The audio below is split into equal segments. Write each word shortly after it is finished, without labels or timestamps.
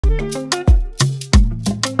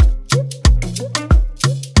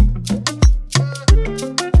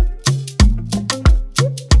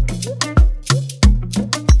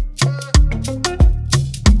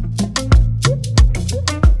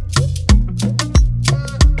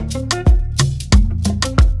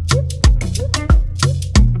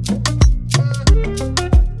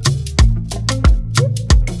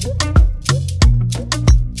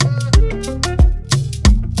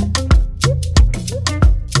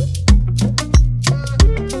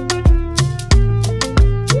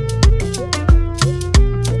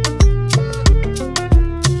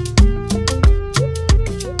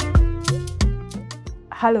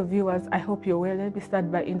Hello viewers, I hope you're well. Let me start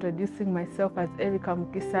by introducing myself as Erica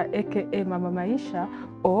Mukisa, aka Mama Maisha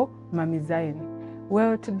or Mami Zion.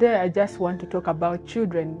 Well, today I just want to talk about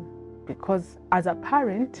children because as a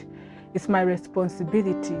parent, it's my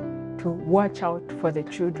responsibility to watch out for the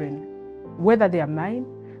children. Whether they are mine,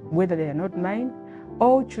 whether they are not mine,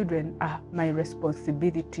 all children are my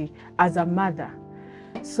responsibility as a mother.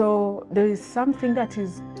 So there is something that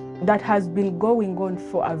has been going on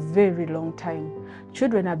for a very long time.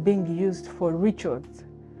 Children are being used for rituals.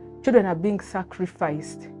 Children are being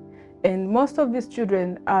sacrificed. And most of these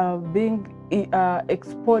children are being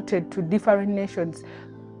exported to different nations,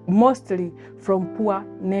 mostly from poor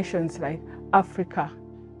nations like Africa.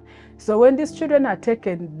 So when these children are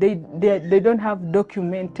taken, they don't have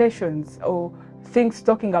documentations or things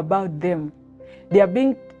talking about them. They are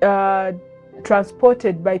being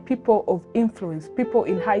transported by people of influence, people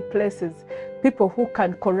in high places, people who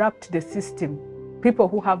can corrupt the system, people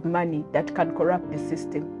who have money that can corrupt the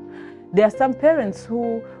system. There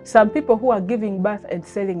are some people who are giving birth and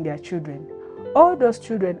selling their children. All those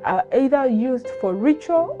children are either used for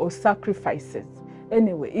ritual or sacrifices.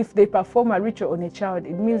 Anyway, if they perform a ritual on a child,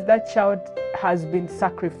 it means that child has been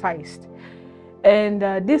sacrificed. And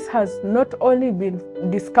this has not only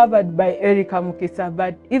been discovered by Erica Mukisa,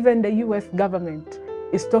 but even the US government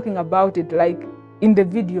is talking about it, like in the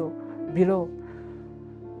video below.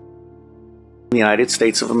 The United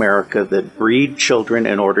States of America that breed children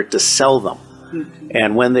in order to sell them.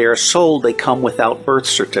 And when they are sold, they come without birth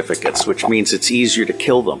certificates, which means it's easier to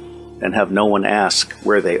kill them and have no one ask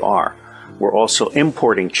where they are. We're also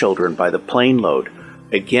importing children by the plane load.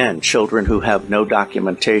 Again, children who have no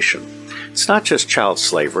documentation. It's not just child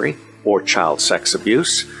slavery or child sex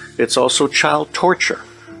abuse, it's also child torture,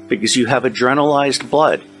 because you have adrenalized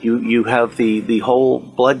blood. You have the whole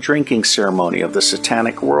blood drinking ceremony of the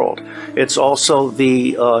satanic world. It's also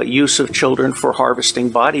the use of children for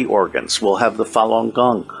harvesting body organs. We'll have the Falun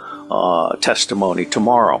Gong testimony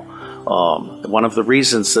tomorrow. One of the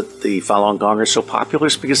reasons that the Falun Gong are so popular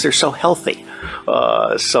is because they're so healthy,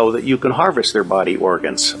 so that you can harvest their body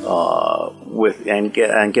organs and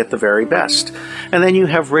get the very best. And then you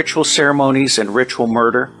have ritual ceremonies and ritual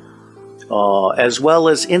murder, as well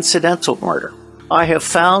as incidental murder. I have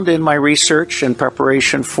found in my research and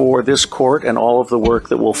preparation for this court and all of the work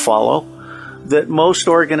that will follow that most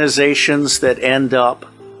organizations that end up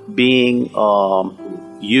being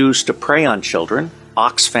used to prey on children,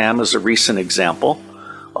 Oxfam is a recent example,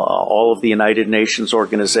 all of the United Nations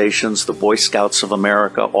organizations, the Boy Scouts of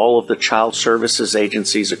America, all of the child services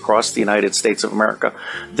agencies across the United States of America,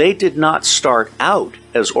 they did not start out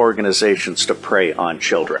as organizations to prey on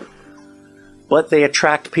children, but they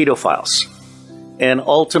attract pedophiles. And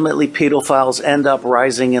ultimately, pedophiles end up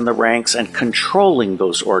rising in the ranks and controlling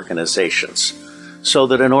those organizations, so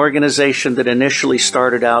that an organization that initially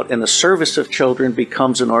started out in the service of children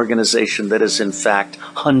becomes an organization that is in fact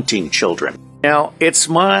hunting children. Now, it's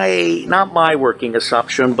not my working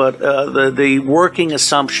assumption, but the working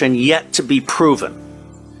assumption yet to be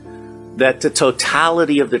proven, that the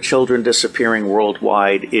totality of the children disappearing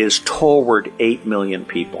worldwide is toward 8 million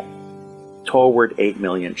people, toward 8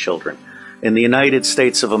 million children. In the United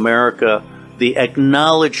States of America, the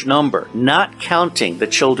acknowledged number, not counting the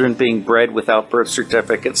children being bred without birth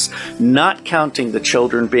certificates, not counting the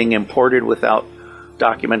children being imported without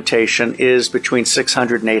documentation, is between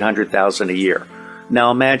 600 and 800,000 a year. Now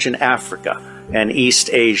imagine Africa and East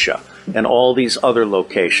Asia and all these other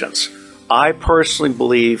locations. I personally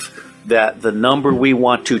believe that the number we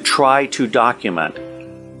want to try to document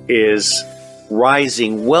is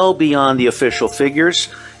rising well beyond the official figures,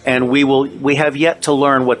 and we have yet to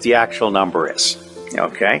learn what the actual number is.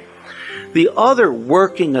 Okay? The other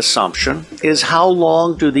working assumption is, how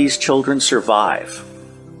long do these children survive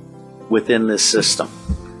within this system?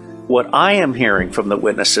 What I am hearing from the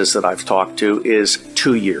witnesses that I've talked to is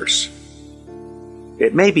 2 years.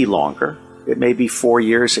 It may be longer, it may be 4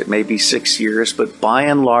 years, it may be 6 years, but by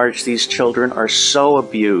and large, these children are so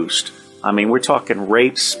abused. I mean, we're talking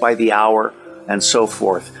rapes by the hour and so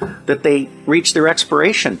forth, that they reach their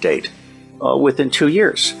expiration date within 2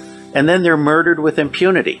 years. And then they're murdered with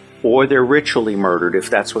impunity, or they're ritually murdered if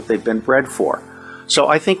that's what they've been bred for. So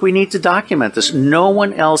I think we need to document this. No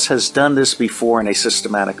one else has done this before in a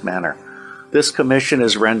systematic manner. This commission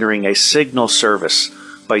is rendering a signal service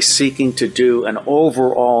by seeking to do an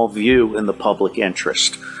overall view in the public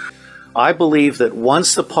interest. I believe that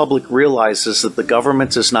once the public realizes that the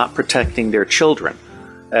government is not protecting their children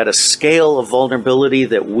at a scale of vulnerability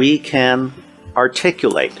that we can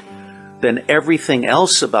articulate, then everything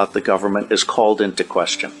else about the government is called into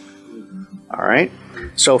question. All right?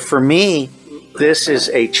 So for me, This is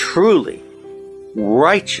a truly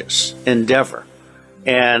righteous endeavor.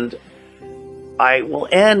 And I will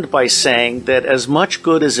end by saying that as much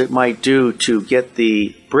good as it might do to get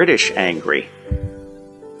the British angry,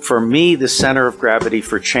 for me, the center of gravity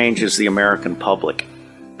for change is the American public.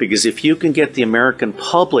 Because if you can get the American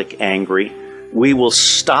public angry, we will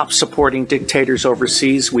stop supporting dictators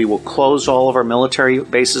overseas. We will close all of our military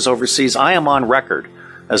bases overseas. I am on record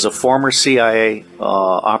as a former CIA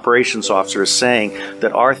operations officer saying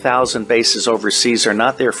that our 1,000 bases overseas are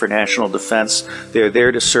not there for national defense. They're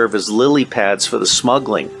there to serve as lily pads for the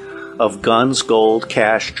smuggling of guns, gold,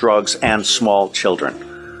 cash, drugs, and small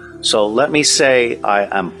children. So let me say I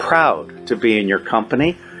am proud to be in your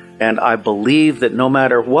company. And I believe that no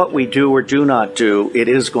matter what we do or do not do, it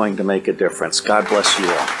is going to make a difference. God bless you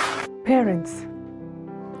all. Parents,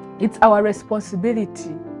 it's our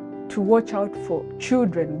responsibility to watch out for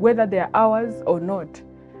children, whether they are ours or not.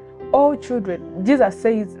 All children, Jesus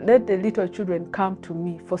says, let the little children come to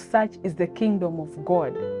me, for such is the kingdom of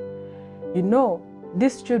God. You know,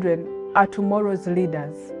 these children are tomorrow's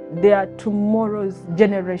leaders. They are tomorrow's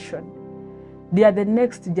generation. They are the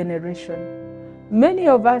next generation. Many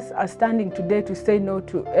of us are standing today to say no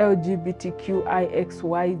to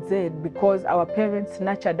LGBTQIXYZ because our parents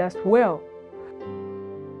nurtured us well.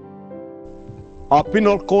 Our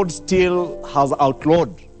penal code still has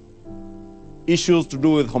outlawed issues to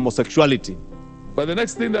do with homosexuality. But the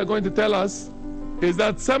next thing they're going to tell us is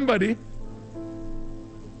that somebody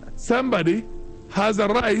has a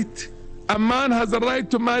right, a man has a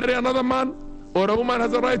right to marry another man, or a woman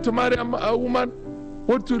has a right to marry a woman.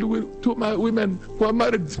 What do two women who are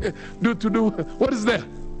married do? What is there?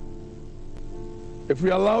 If we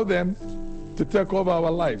allow them to take over our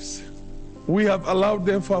lives, we have allowed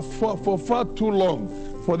them for far too long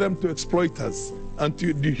for them to exploit us and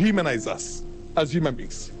to dehumanize us as human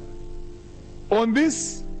beings. On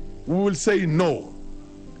this, we will say no.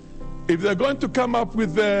 If they're going to come up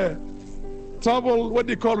with the travel, what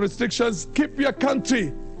do you call restrictions, keep your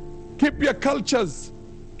country, keep your cultures,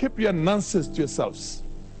 keep your nonsense to yourselves.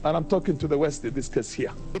 And I'm talking to the West in this case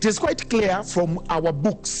here. It is quite clear from our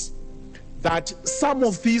books that some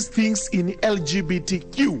of these things in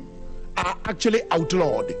LGBTQ are actually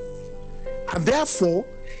outlawed. And therefore,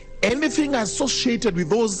 anything associated with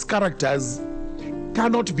those characters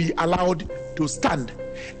cannot be allowed to stand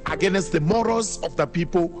against the morals of the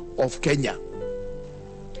people of Kenya.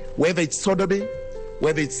 Whether it's sodomy,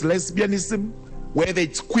 whether it's lesbianism, whether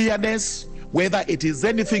it's queerness, whether it is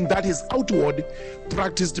anything that is outward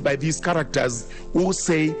practiced by these characters who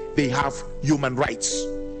say they have human rights.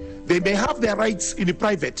 They may have their rights in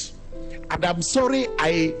private, and I'm sorry,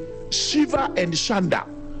 I shiver and shudder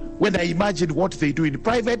when I imagine what they do in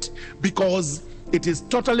private, because it is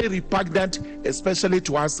totally repugnant, especially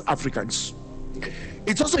to us Africans.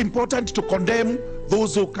 It's also important to condemn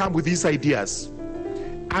those who come with these ideas.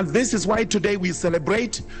 And this is why today we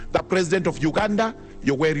celebrate the president of Uganda,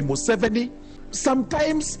 Yoweri Museveni.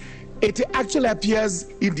 Sometimes it actually appears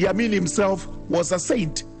Idi Amin himself was a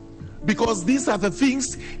saint, because these are the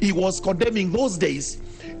things he was condemning those days,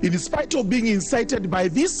 in spite of being incited by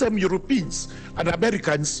these same Europeans and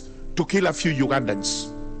Americans to kill a few Ugandans.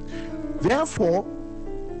 Therefore,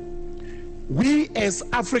 we as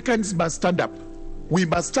Africans must stand up. We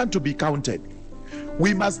must stand to be counted.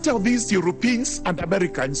 We must tell these Europeans and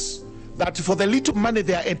Americans that for the little money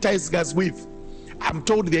they are enticing us with, I'm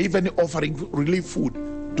told they're even offering relief food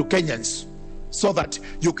to Kenyans so that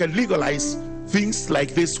you can legalize things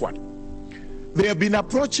like this one. They have been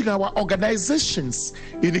approaching our organizations,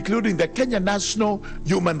 including the Kenya National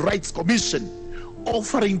Human Rights Commission,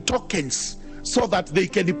 offering tokens so that they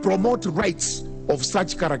can promote rights of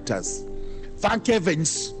such characters. Thank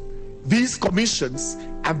heavens, these commissions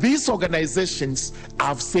and these organizations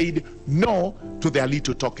have said no to their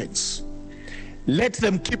little tokens. Let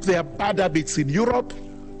them keep their bad habits in Europe,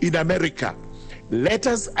 in America. Let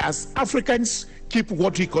us as Africans keep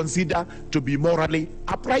what we consider to be morally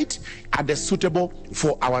upright and suitable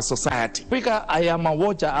for our society. Speaker, I am a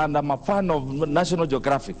watcher and I'm a fan of National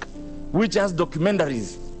Geographic, which has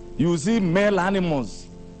documentaries. You see male animals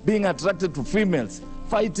being attracted to females,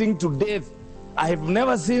 fighting to death. I have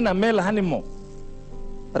never seen a male animal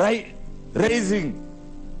raising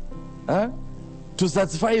to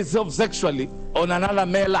satisfy itself sexually on another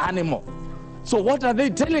male animal. So what are they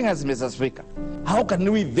telling us, Mr. Speaker? How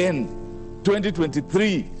can we then,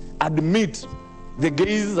 2023, admit the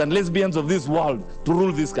gays and lesbians of this world to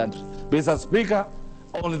rule this country? Mr. Speaker,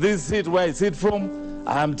 on this seat where I sit from,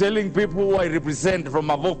 I am telling people who I represent from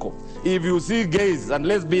Mavoko, if you see gays and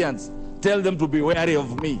lesbians, tell them to be wary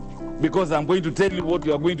of me, because I'm going to tell you what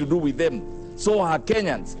you are going to do with them. so are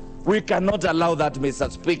Kenyans. We cannot allow that,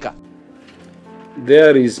 Mr. Speaker.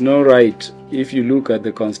 There is no right, if you look at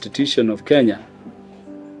the Constitution of Kenya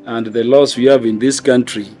and the laws we have in this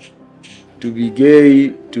country, to be gay,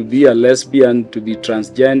 to be a lesbian, to be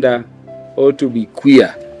transgender, or to be queer,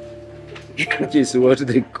 which is what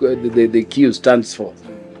the Q stands for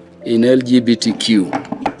in LGBTQ.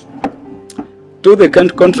 To the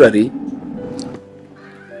contrary,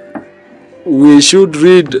 we should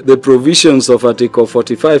read the provisions of Article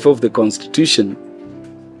 45 of the Constitution.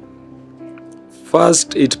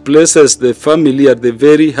 First, it places the family at the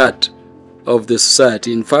very heart of the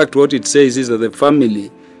society. In fact, what it says is that the family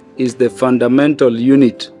is the fundamental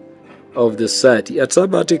unit of the society. At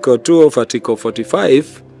sub-article 2 of Article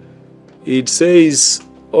 45, it says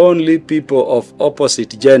only people of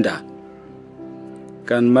opposite gender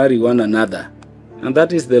can marry one another. And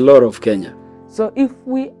that is the law of Kenya. So if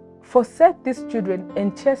we forsake these children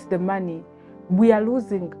and chase the money, we are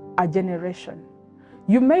losing a generation.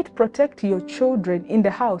 You might protect your children in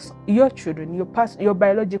the house, your children, your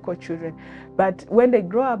biological children, but when they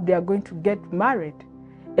grow up, they are going to get married.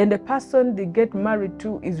 And the person they get married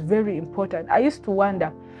to is very important. I used to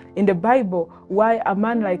wonder in the Bible why a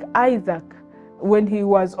man like Isaac, when he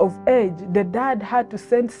was of age, the dad had to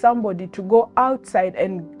send somebody to go outside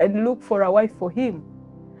and look for a wife for him.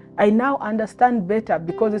 I now understand better,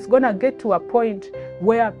 because it's going to get to a point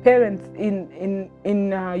where parents in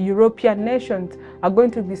European nations are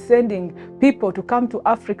going to be sending people to come to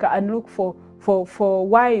Africa and look for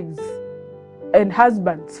wives and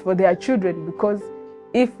husbands for their children, because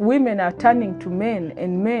if women are turning to men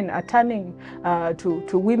and men are turning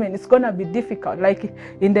to women, it's going to be difficult. Like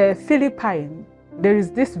in the Philippines, there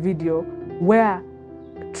is this video where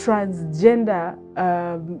transgender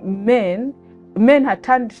men had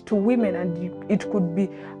turned to women, and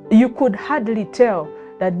you could hardly tell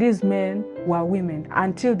that these men were women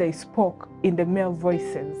until they spoke in the male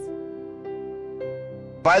voices.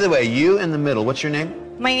 By the way, you in the middle, what's your name?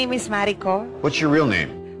 My name is Mariko. What's your real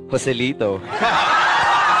name? Joselito.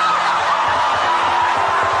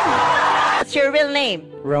 What's your real name?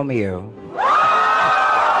 Romeo.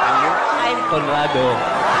 I'm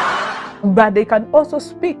Conrado. But they can also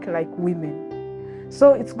speak like women.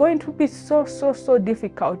 So it's going to be so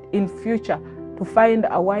difficult in future to find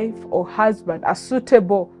a wife or husband, a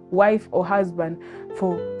suitable wife or husband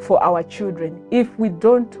for our children, if we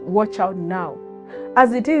don't watch out now.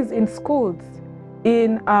 As it is in schools,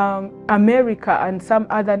 in America and some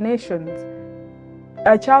other nations,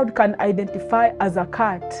 a child can identify as a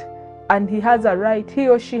cat, and he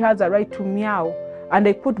or she has a right to meow, and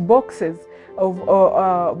they put boxes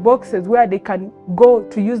where they can go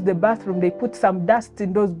to use the bathroom. They put some dust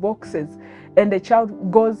in those boxes, and the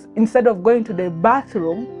child goes, instead of going to the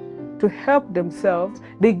bathroom to help themselves,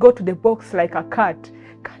 they go to the box like a cat.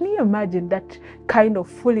 Can you imagine that kind of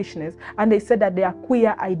foolishness? And they said that they are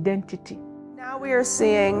queer identity. Now we are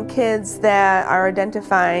seeing kids that are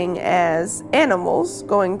identifying as animals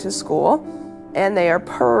going to school, and they are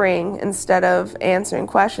purring instead of answering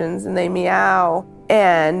questions, and they meow.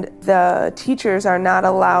 And the teachers are not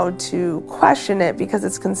allowed to question it because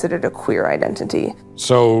it's considered a queer identity.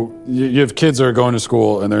 So you have kids that are going to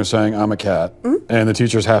school and they're saying, I'm a cat, and the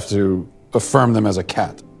teachers have to affirm them as a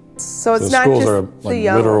cat. So it's not schools just are the like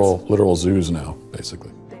young literal zoos now,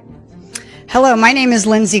 basically. Hello, my name is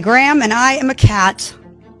Lindsey Graham, and I am a cat.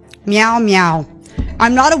 Meow, meow.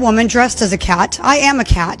 I'm not a woman dressed as a cat. I am a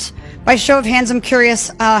cat. By show of hands, I'm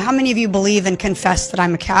curious, how many of you believe and confess that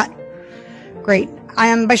I'm a cat? Great.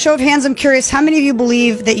 By show of hands, I'm curious, how many of you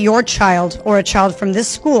believe that your child or a child from this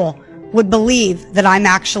school would believe that I'm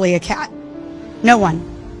actually a cat? No one.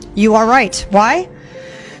 You are right. Why?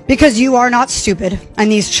 Because you are not stupid, and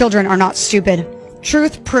these children are not stupid.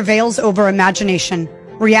 Truth prevails over imagination.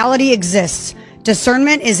 Reality exists.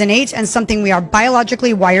 Discernment is innate and something we are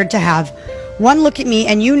biologically wired to have. One look at me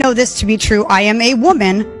and you know this to be true. I am a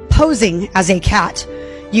woman posing as a cat.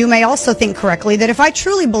 You may also think correctly that if I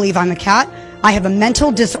truly believe I'm a cat, I have a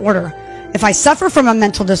mental disorder. If I suffer from a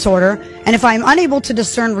mental disorder, and if I am unable to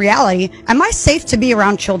discern reality, am I safe to be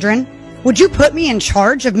around children? Would you put me in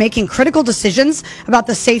charge of making critical decisions about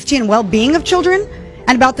the safety and well-being of children,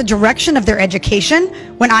 and about the direction of their education,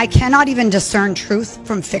 when I cannot even discern truth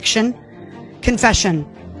from fiction? Confession.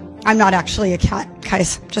 I'm not actually a cat,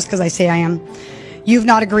 guys, just because I say I am. You've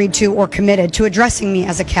not agreed to or committed to addressing me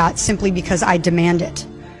as a cat simply because I demand it.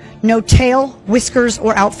 No tail, whiskers,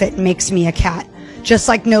 or outfit makes me a cat. Just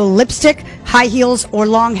like no lipstick, high heels, or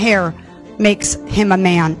long hair makes him a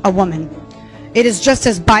man, a woman. It is just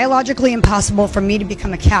as biologically impossible for me to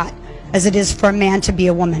become a cat as it is for a man to be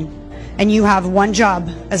a woman. and you have one job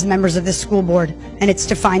as members of this school board, and it's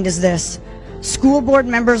defined as this. School board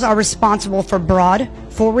members are responsible for broad,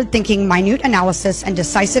 forward-thinking, minute analysis and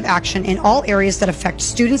decisive action in all areas that affect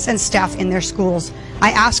students and staff in their schools.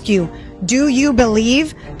 I ask you, do you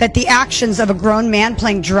believe that the actions of a grown man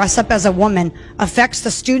playing dress up as a woman affects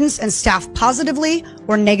the students and staff positively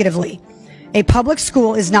or negatively? A public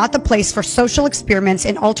school is not the place for social experiments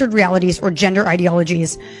in altered realities or gender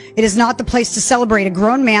ideologies. It is not the place to celebrate a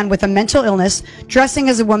grown man with a mental illness, dressing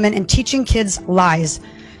as a woman and teaching kids lies.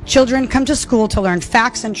 Children come to school to learn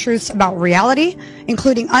facts and truths about reality,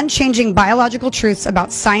 including unchanging biological truths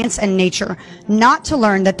about science and nature, not to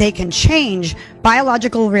learn that they can change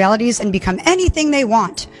biological realities and become anything they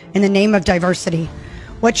want in the name of diversity.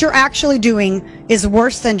 What you're actually doing is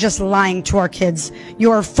worse than just lying to our kids.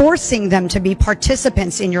 You're forcing them to be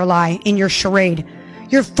participants in your lie, in your charade.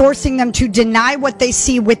 You're forcing them to deny what they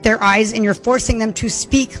see with their eyes, and you're forcing them to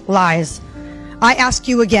speak lies. I ask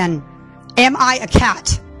you again, am I a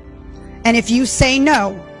cat? And if you say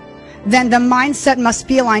no, then the mindset must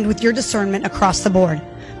be aligned with your discernment across the board.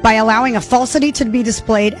 By allowing a falsity to be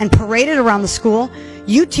displayed and paraded around the school,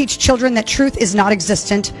 you teach children that truth is not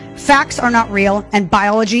existent, facts are not real, and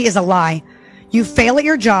biology is a lie. You fail at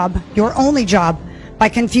your job, your only job, by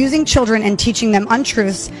confusing children and teaching them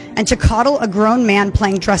untruths and to coddle a grown man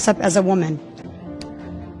playing dress up as a woman.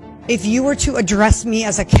 If you were to address me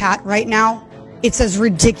as a cat right now, it's as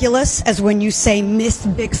ridiculous as when you say Miss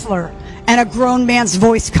Bixler and a grown man's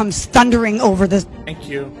voice comes thundering over the... Thank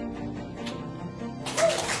you.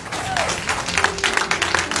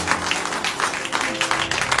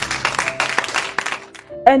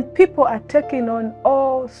 And people are taking on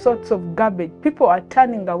all sorts of garbage. People are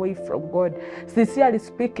turning away from God, sincerely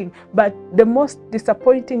speaking. But the most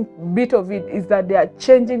disappointing bit of it is that they are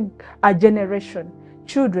changing a generation.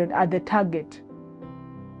 Children are the target.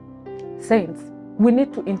 Saints, we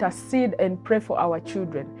need to intercede and pray for our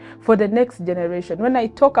children, for the next generation. When I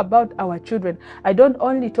talk about our children, I don't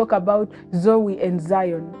only talk about Zoe and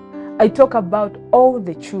Zion. I talk about all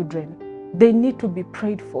the children. They need to be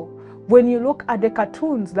prayed for. When you look at the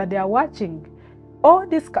cartoons that they are watching, all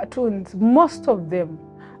these cartoons, most of them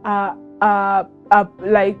are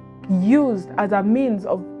like used as a means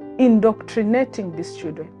of indoctrinating these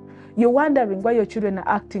children. You're wondering why your children are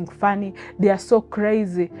acting funny. They are so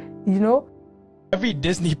crazy, you know. Every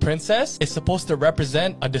Disney princess is supposed to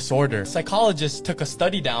represent a disorder. Psychologists took a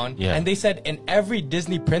study down and they said in every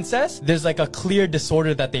Disney princess, there's like a clear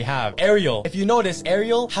disorder that they have. Ariel, if you notice,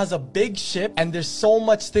 Ariel has a big ship and there's so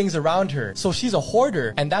much things around her. So she's a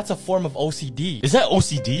hoarder, and that's a form of OCD. Is that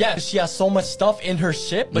OCD? Yeah, she has so much stuff in her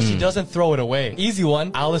ship, but she doesn't throw it away. Easy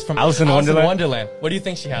one, Alice from Alice in Wonderland. What do you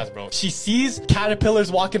think she has, bro? She sees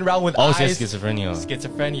caterpillars walking around with eyes. She has schizophrenia.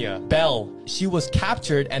 Schizophrenia. Belle, she was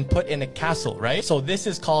captured and put in a castle, right? So this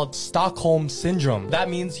is called Stockholm Syndrome. That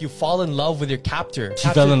means you fall in love with your captor. She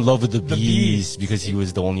fell in love with the bees because he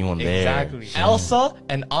was the only one there. Exactly. Elsa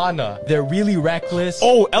and Anna, they're really reckless.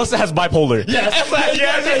 Oh, Elsa has bipolar. Yes. Elsa,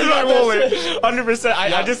 yes, she has bipolar. 100%.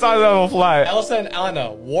 I just saw that on the fly. Elsa and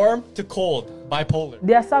Anna, warm to cold, bipolar.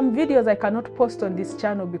 There are some videos I cannot post on this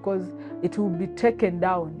channel because it will be taken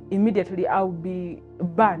down. Immediately I'll be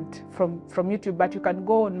banned from YouTube, but you can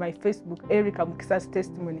go on my Facebook, Erica Mukisa's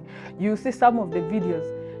Testimony. You see some of the videos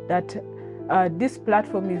that this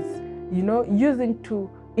platform is, you know, using to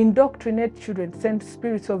indoctrinate children, send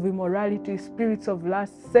spirits of immorality, spirits of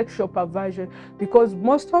lust, sexual perversion, because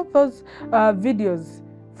most of those videos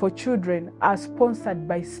for children are sponsored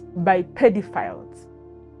by pedophiles.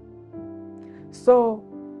 So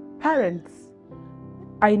parents,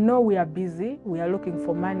 I know we are busy, we are looking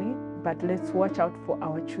for money, but let's watch out for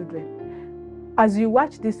our children. As you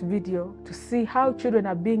watch this video to see how children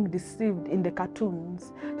are being deceived in the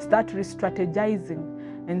cartoons, start re-strategizing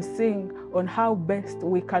and seeing on how best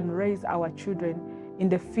we can raise our children in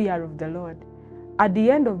the fear of the Lord. At the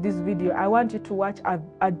end of this video, I want you to watch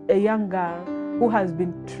a young girl who has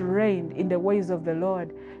been trained in the ways of the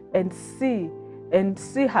Lord and see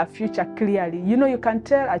her future clearly. You know, you can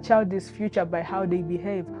tell a child's future by how they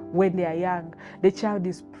behave when they are young. The child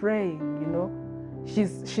is praying, you know.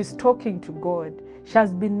 She's talking to God. She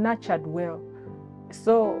has been nurtured well.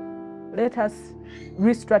 So let us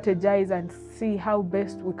re-strategize and see how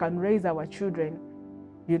best we can raise our children.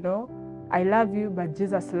 You know, I love you, but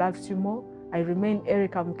Jesus loves you more. I remain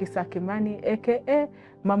Erica Mukisa Kimani, aka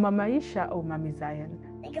Mama Maisha or Mami Zion.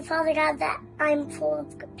 Thank you, Father God, that I'm full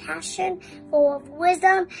of compassion, full of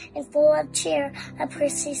wisdom, and full of cheer. I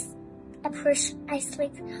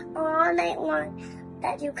sleep all night long.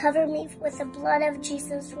 That you cover me with the blood of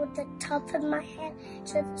Jesus, with the top of my head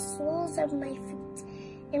to the soles of my feet.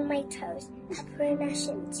 and my toes. I pray in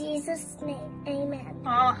Jesus' name. Amen.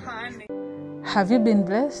 Oh, honey. Have you been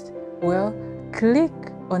blessed? Well, click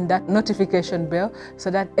on that notification bell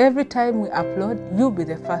so that every time we upload, you'll be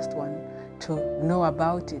the first one to know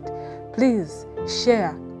about it. Please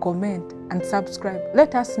share, comment, and subscribe.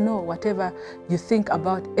 Let us know whatever you think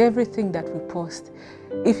about everything that we post.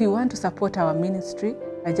 If you want to support our ministry,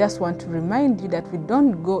 I just want to remind you that we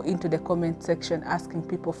don't go into the comment section asking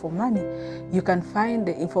people for money. You can find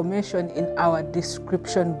the information in our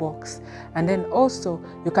description box. And then also,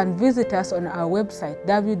 you can visit us on our website,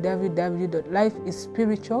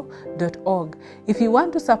 www.lifeisspiritual.org. If you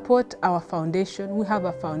want to support our foundation, we have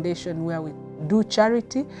a foundation where we do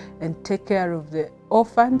charity and take care of the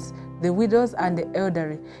orphans, the widows, and the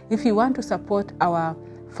elderly. If you want to support our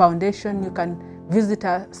foundation, you can visit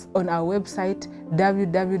us on our website,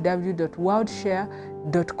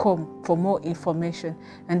 www.worldshare.com, for more information.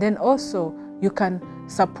 And then also, you can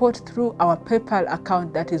support through our PayPal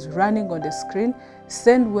account that is running on the screen.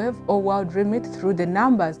 Send Wave or World Remit through the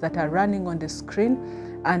numbers that are running on the screen.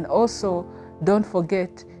 And also, don't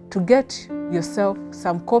forget to get yourself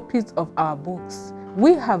some copies of our books.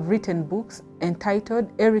 We have written books entitled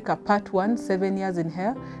Erica Part 1, 7 Years in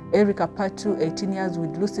Hell, Erica Part 2, 18 Years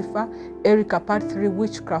with Lucifer, Erica Part 3,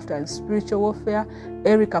 Witchcraft and Spiritual Warfare,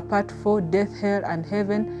 Erica Part 4, Death, Hell and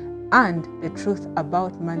Heaven, and The Truth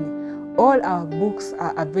About Money. All our books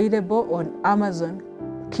are available on Amazon,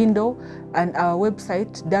 Kindle, and our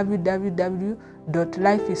website,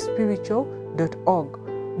 www.lifeisspiritual.org.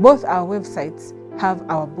 Both our websites have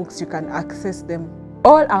our books. You can access them.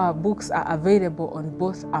 All our books are available on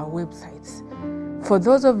both our websites. For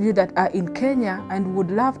those of you that are in Kenya and would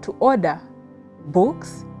love to order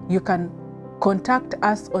books, you can contact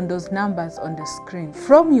us on those numbers on the screen.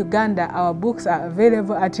 From Uganda, our books are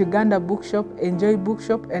available at Uganda Bookshop, Enjoy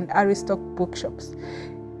Bookshop, and Aristoc Bookshops.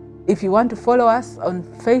 If you want to follow us on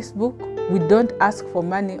Facebook, we don't ask for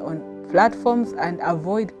money on platforms and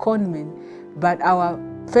avoid conmen, but our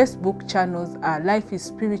Facebook channels are Life is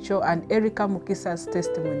Spiritual and Erica Mukisa's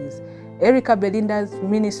Testimonies. Erica Belinda's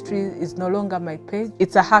ministry is no longer my page.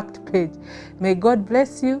 It's a hacked page. May God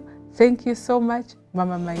bless you. Thank you so much,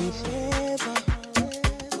 Mama Maisha.